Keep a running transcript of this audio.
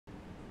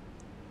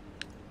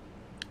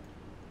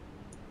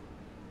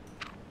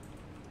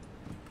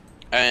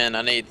And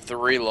I need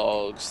 3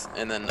 logs,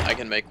 and then I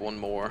can make 1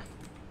 more.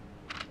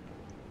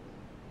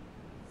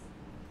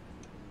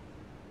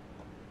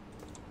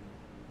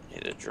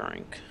 Need a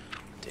drink.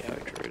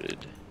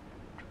 Dehydrated.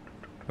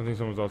 I think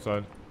someone's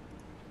outside.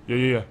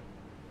 Yeah.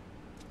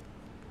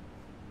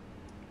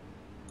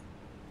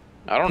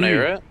 I don't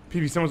hear it.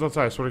 PV, someone's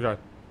outside, I swear to God.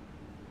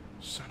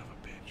 Son of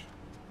a bitch.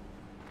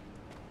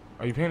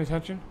 Are you paying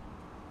attention?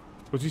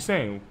 What's he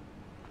saying?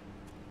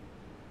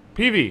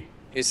 PV!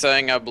 He's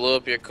saying I blew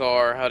up your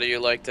car. How do you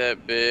like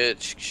that,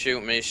 bitch?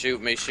 Shoot me,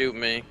 shoot me, shoot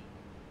me.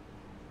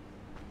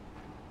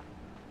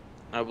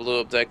 I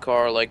blew up that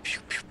car like pew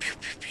pew pew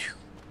pew pew.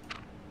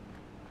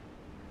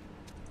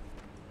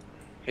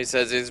 He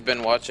says he's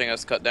been watching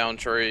us cut down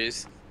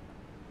trees.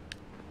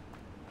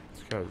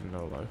 This guy has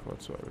no life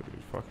whatsoever,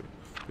 dude. Fuck it.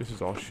 This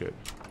is all shit.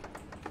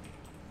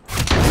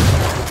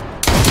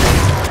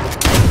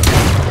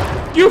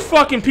 You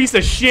fucking piece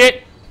of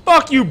shit!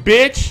 Fuck you,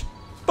 bitch!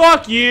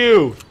 Fuck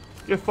you!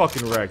 You're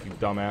fucking wrecked, you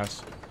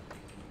dumbass.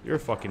 You're a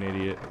fucking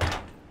idiot.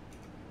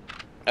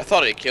 I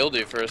thought he killed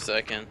you for a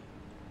second.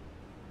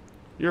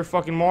 You're a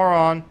fucking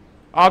moron.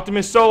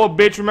 Optimus Solo,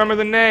 bitch, remember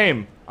the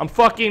name. I'm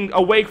fucking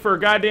awake for a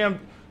goddamn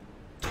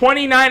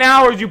 29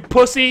 hours, you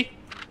pussy.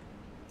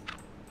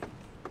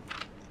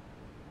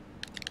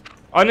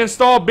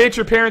 Uninstall, bitch,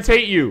 your parents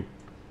hate you.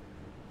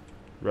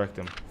 Wrecked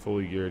him.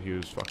 Fully geared, he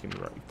was fucking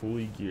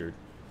fully geared.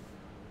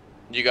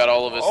 You got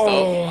all of his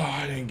Oh, stuff?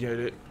 I didn't get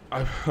it.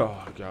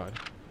 Oh, God.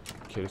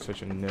 Kid is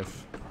such a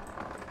niff.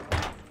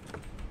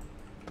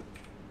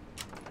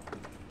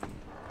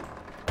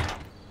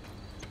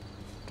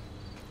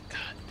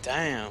 God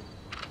damn.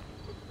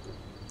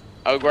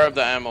 I'll grab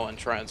the ammo and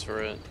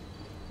transfer it.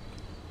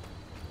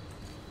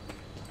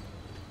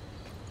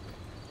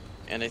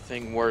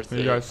 Anything worth What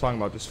are it? you guys talking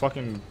about? This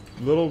fucking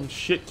little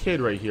shit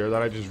kid right here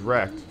that I just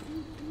wrecked.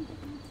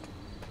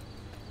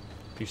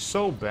 He's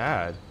so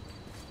bad.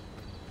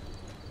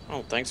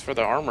 Oh, thanks for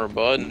the armor,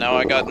 bud. Now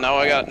I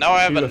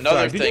have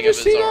another thing of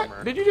his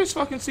armor. Did you just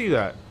fucking see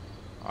that?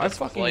 I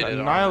fucking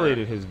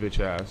annihilated his bitch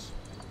ass.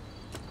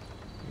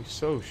 He's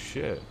so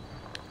shit.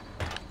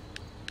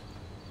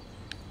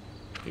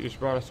 He just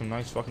brought us some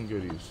nice fucking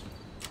goodies.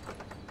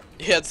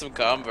 He had some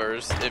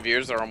Converse. If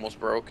yours are almost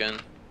broken.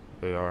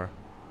 They are.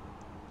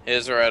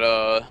 His are at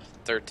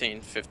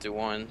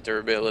 1351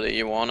 durability.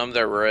 You want them?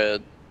 They're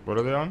red. What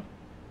are they on?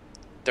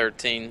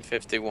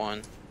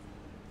 1351.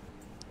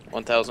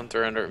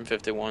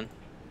 1351.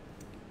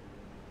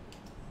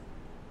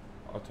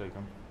 I'll take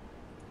them.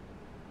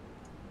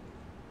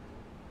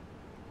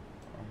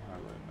 I'm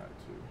highlighting that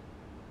too.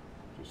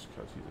 Just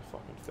because he's a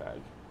fucking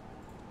fag.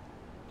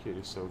 Kid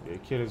is so gay.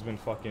 Kid has been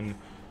fucking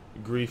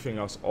griefing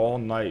us all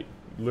night.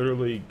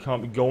 Literally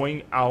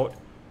going out,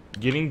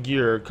 getting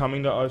gear,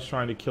 coming to us,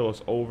 trying to kill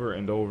us over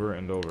and over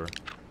and over.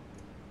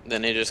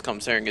 Then he just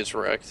comes here and gets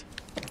wrecked.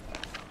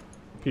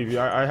 PV,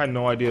 I had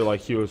no idea like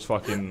he was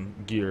fucking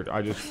geared.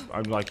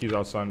 I'm like, he's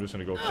outside, I'm just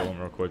gonna go kill him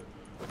real quick.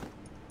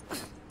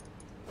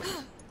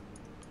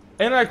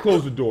 And I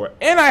closed the door.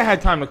 And I had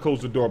time to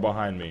close the door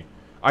behind me.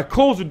 I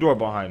closed the door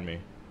behind me.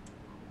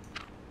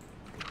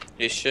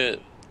 You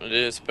shit. What do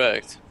you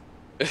expect?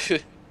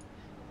 God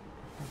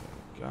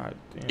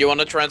damn. You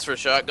want to transfer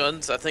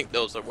shotguns? I think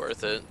those are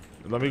worth it.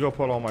 Let me go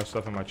put all my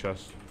stuff in my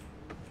chest.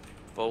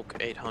 Volk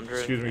 800.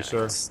 Excuse me,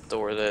 sir.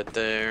 Store that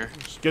there.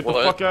 Just get the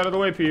fuck out of the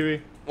way, PV.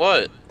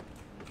 What?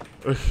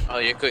 Oh,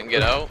 you couldn't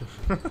get out?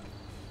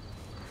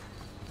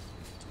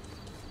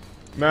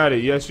 Maddie,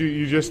 yes,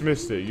 you just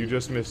missed it. You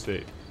just missed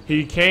it.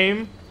 He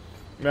came,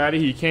 Maddie,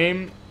 he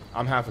came.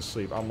 I'm half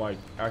asleep. I'm like,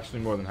 actually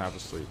more than half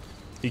asleep.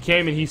 He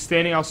came and he's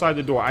standing outside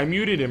the door. I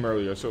muted him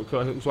earlier so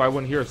I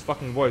wouldn't hear his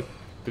fucking voice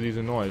because he's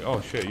annoying. Oh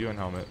shit, you in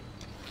helmet.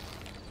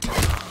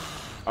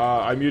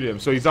 I muted him.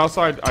 So he's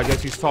outside. I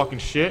guess he's talking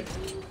shit.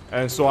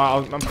 And so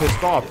I'm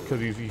pissed off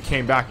because he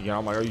came back again.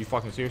 I'm like, are you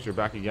fucking serious? You're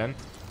back again?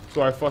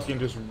 So I fucking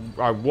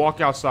I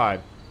walk outside,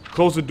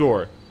 close the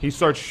door. He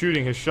starts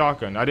shooting his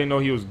shotgun. I didn't know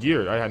he was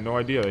geared. I had no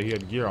idea that he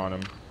had gear on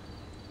him.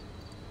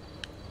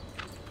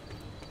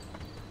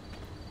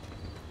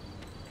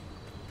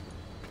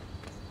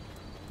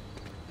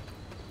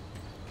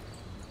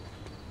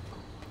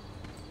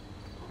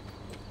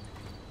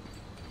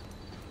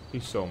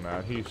 He's so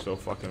mad. He's so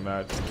fucking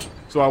mad.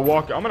 So I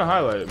walk. I'm gonna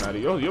highlight it, Maddie.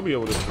 You'll be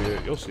able to see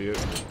it. You'll see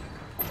it.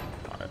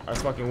 I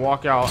fucking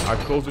walk out. I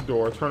close the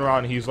door. Turn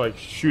around, and he's like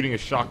shooting a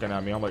shotgun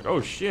at me. I'm like, oh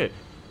shit,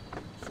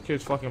 this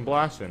kid's fucking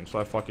blasting. So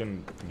I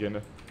fucking get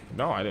in.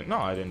 No, I didn't. No,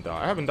 I didn't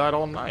die. I haven't died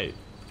all night.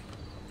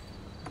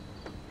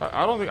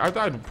 I don't think I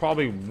died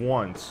probably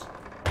once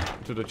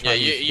to the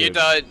Chinese Yeah, you kid.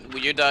 died.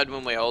 You died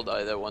when we all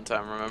died that one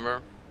time.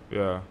 Remember?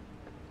 Yeah.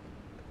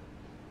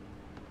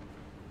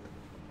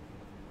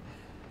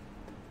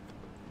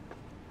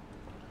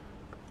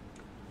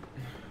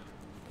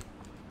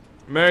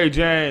 Mary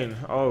Jane.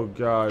 Oh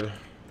God.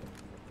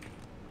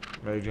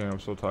 Mary Jane, I'm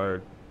so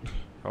tired.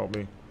 Help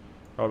me.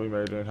 Help me,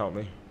 Mary Jane. Help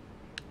me.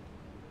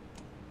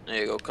 There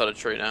you go. Cut a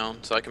tree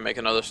down so I can make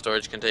another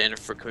storage container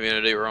for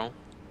community room.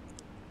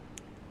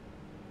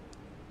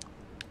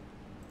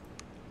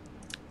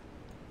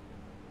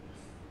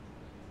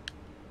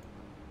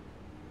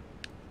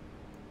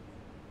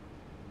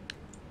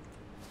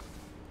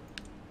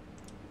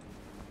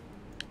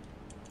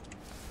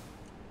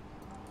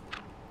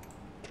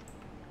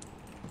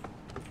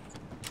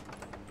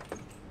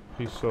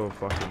 He's so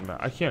fucking mad.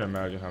 I can't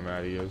imagine how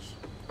mad he is.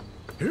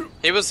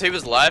 He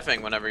was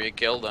laughing whenever you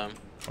killed him.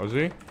 Was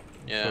he?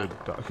 Yeah.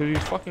 Because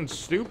he's fucking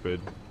stupid.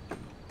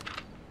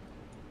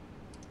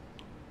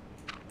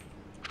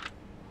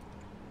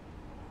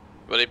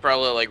 But he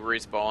probably like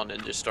respawned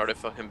and just started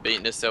fucking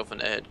beating himself in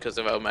the head because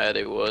of how mad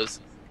he was.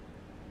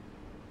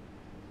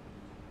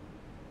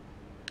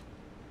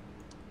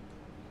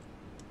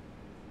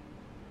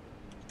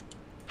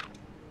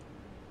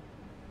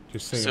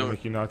 Just saying to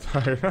make you not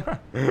tired.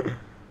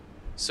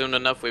 Soon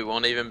enough, we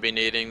won't even be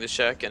needing the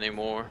shack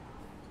anymore.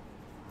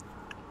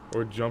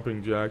 Or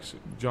jumping jacks.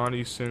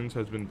 Johnny Sins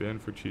has been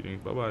banned for cheating.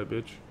 Bye bye,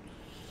 bitch.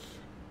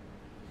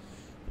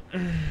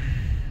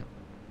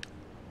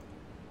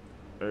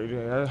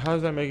 How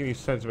does that make any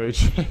sense, mate?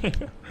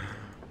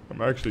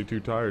 I'm actually too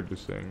tired to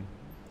sing.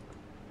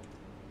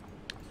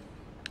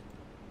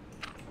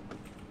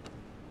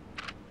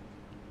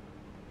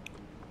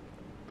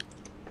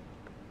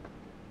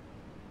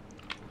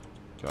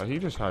 God, he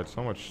just had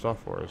so much stuff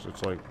for us.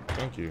 It's like,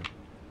 thank you.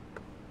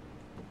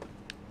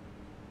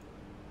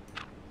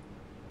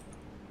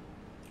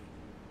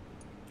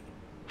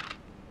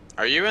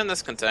 Are you in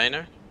this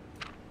container?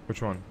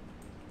 Which one?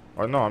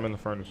 Oh, no, I'm in the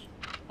furnace.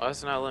 Why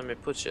is it not letting me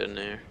put you in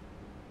there?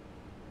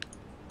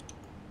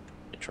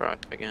 Let me try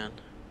it again.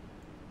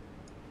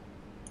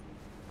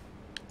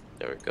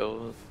 There it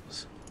goes.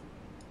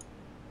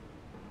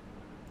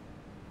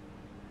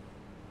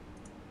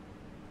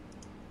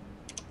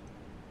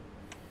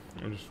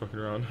 I'm just fucking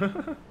around.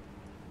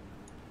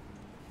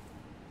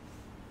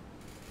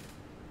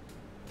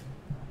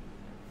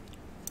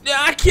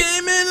 I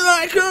came in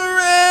like a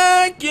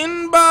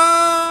wrecking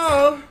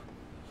ball.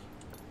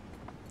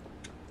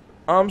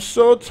 I'm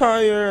so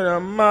tired, I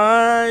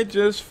might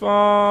just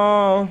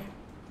fall.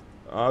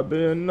 I've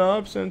been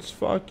up since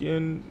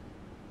fucking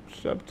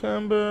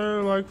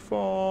September, like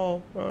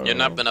fall. You've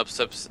not been up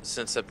since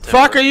September.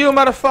 Fuck are you,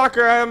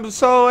 motherfucker? I'm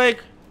so awake.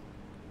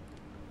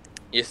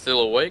 You still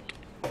awake?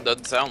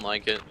 Doesn't sound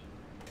like it.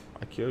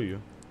 I kill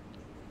you.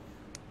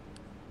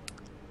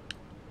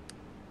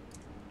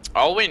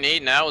 All we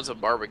need now is a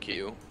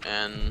barbecue,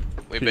 and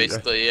we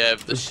basically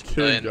have the This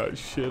kid got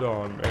shit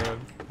on,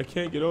 man. I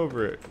can't get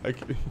over it.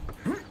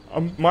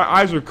 My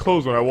eyes are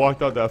closed when I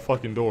walked out that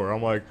fucking door.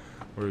 I'm like,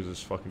 where is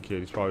this fucking kid?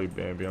 He's probably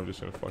Bambi. I'm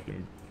just gonna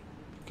fucking...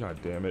 God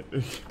damn it.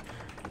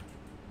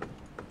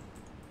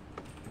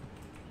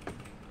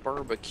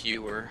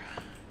 Barbecuer.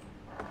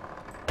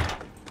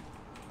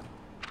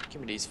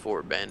 Give me these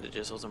 4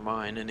 bandages. Those are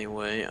mine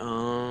anyway.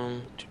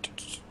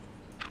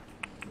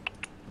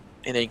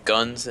 Any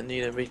guns that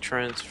need to be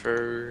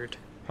transferred?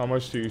 How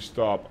much do you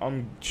stop?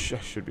 I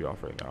should be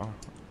off right now.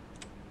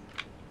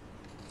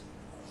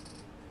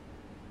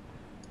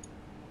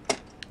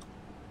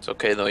 It's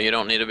okay though. You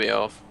don't need to be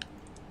off.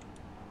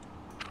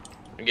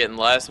 I'm getting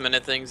last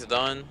minute things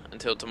done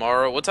until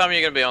tomorrow. What time are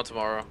you gonna be on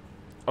tomorrow?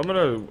 I'm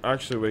gonna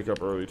actually wake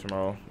up early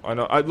tomorrow. I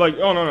know. Oh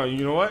no.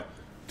 You know what?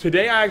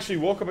 Today I actually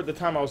woke up at the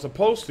time I was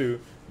supposed to.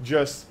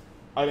 Just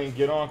I didn't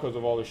get on because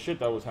of all the shit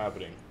that was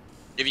happening.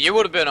 If you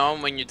would have been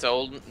on when you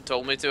told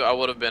me to, I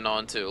would have been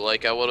on too.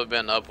 Like I would have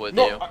been up with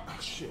you.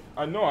 Shit.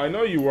 I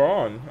know you were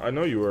on. I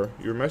know you were.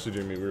 You were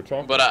messaging me. We were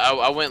talking. But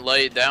I went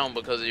laid down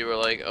because you were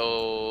like,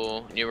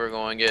 oh, you were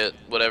going to get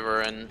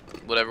whatever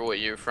with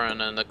your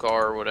friend in the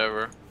car or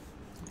whatever.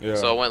 Yeah.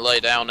 So I went lay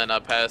down and I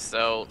passed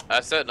out.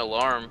 I set an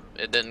alarm.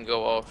 It didn't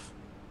go off.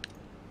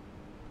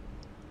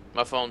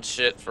 My phone's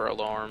shit for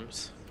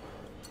alarms.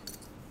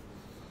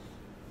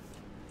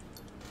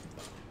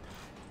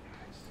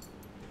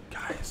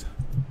 Guys,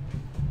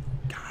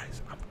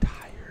 I'm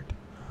tired.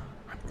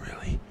 I'm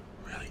really,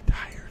 really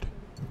tired.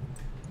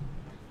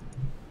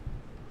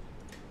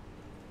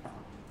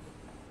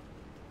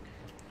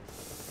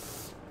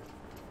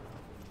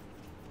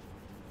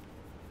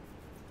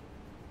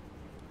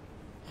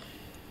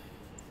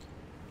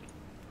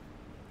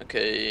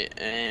 Okay,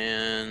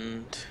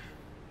 and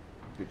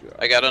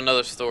I got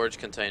another storage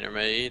container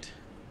made.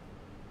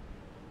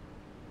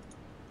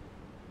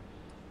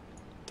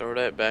 Throw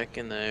that back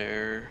in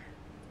there.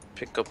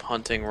 Pick up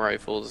hunting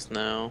rifles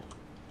now.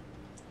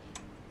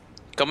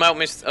 Come help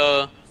me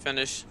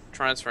finish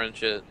transferring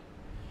shit.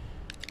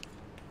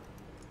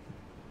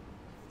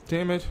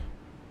 Damn it.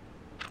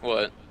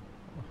 What?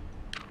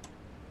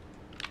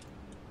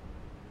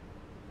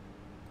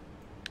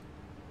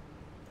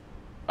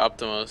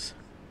 Optimus.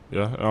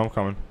 Yeah, I'm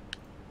coming.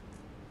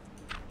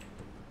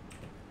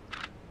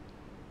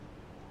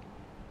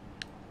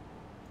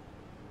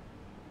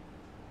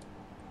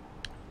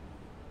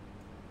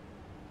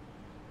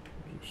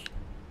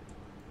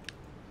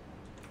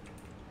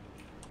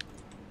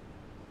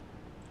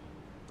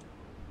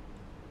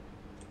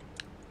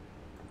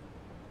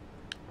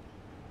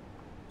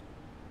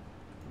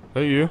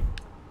 Hey, you.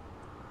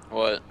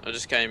 What? I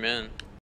just came in.